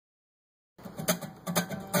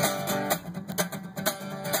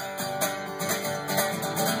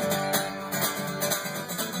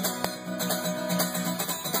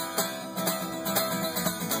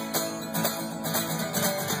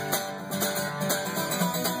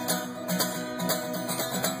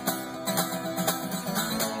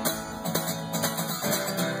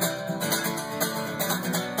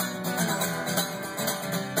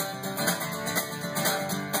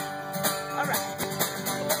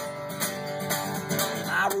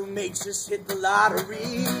may just hit the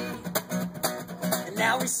lottery. And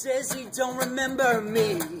now he says he don't remember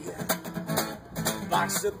me.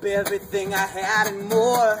 Boxed up everything I had and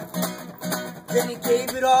more. Then he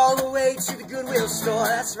gave it all away to the Goodwill store,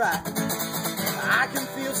 that's right. I can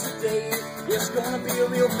feel today it's gonna be a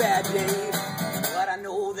real bad day. But I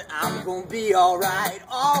know that I'm gonna be alright,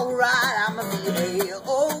 alright, I'ma be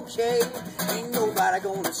A-okay. Ain't nobody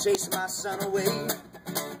gonna chase my son away.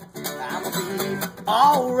 I'ma be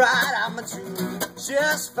alright, I'ma do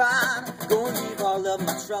just fine. Gonna leave all of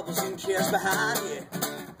my troubles and cares behind, yeah.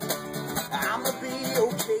 I'ma be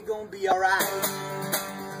okay, gonna be alright.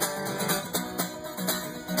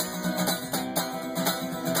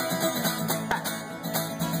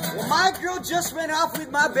 Well, my girl just went off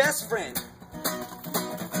with my best friend.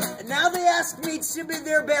 And now they ask me to be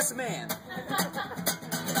their best man.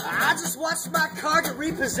 I just watched my car get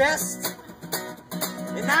repossessed.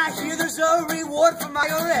 And I hear there's a reward for my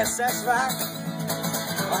arrest, that's right.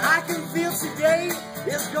 Well, I can feel today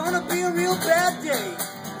it's gonna be a real bad day.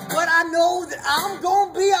 But I know that I'm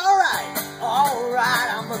gonna be alright. Alright,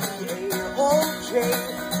 I'ma be A-okay.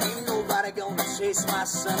 Ain't nobody gonna chase my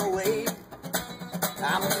son away.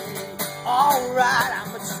 I'ma be alright,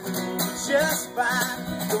 I'ma do just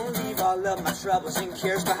fine. Gonna leave all of my troubles and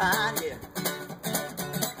cares behind, yeah.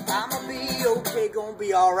 I'ma be okay, gonna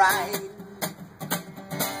be alright.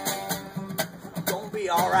 Gonna be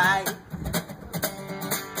alright.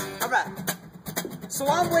 Alright. So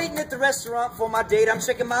I'm waiting at the restaurant for my date. I'm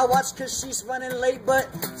checking my watch cause she's running late, but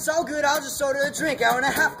it's all good, I'll just order a drink. Hour and a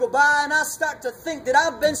half go by and I start to think that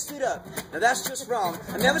I've been stood up. Now that's just wrong.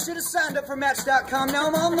 I never should have signed up for Match.com. Now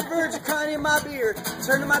I'm on the verge of crying in my beer,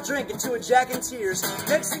 turning my drink into a Jack in Tears.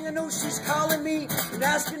 Next thing I know she's calling me and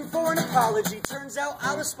asking for an apology. Turns out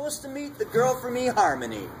I was supposed to meet the girl from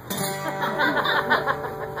eHarmony.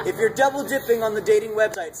 If you're double dipping on the dating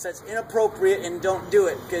websites, that's inappropriate and don't do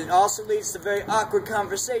it, because it also leads to very awkward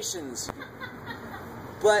conversations.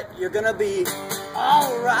 But you're gonna be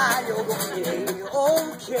alright, you're gonna be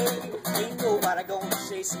okay. Ain't nobody gonna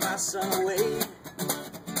chase my son away.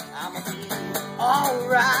 I'ma be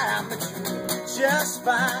alright, I'ma do just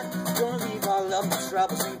fine. Gonna leave all of my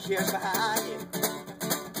troubles and cares behind you.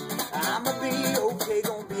 I'ma be okay,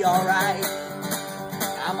 gonna be alright.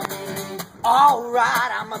 I'ma be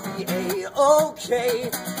alright, I'ma be A-okay.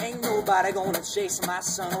 Ain't nobody gonna chase my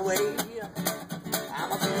son away.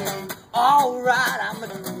 I'ma be alright, I'ma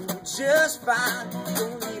do just fine.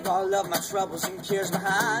 Gonna leave all of my troubles and cares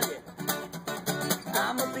behind, yeah.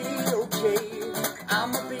 I'ma be okay,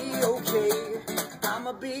 I'ma be okay.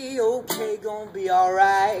 I'ma be okay, gonna be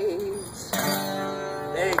alright.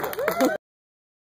 There you go.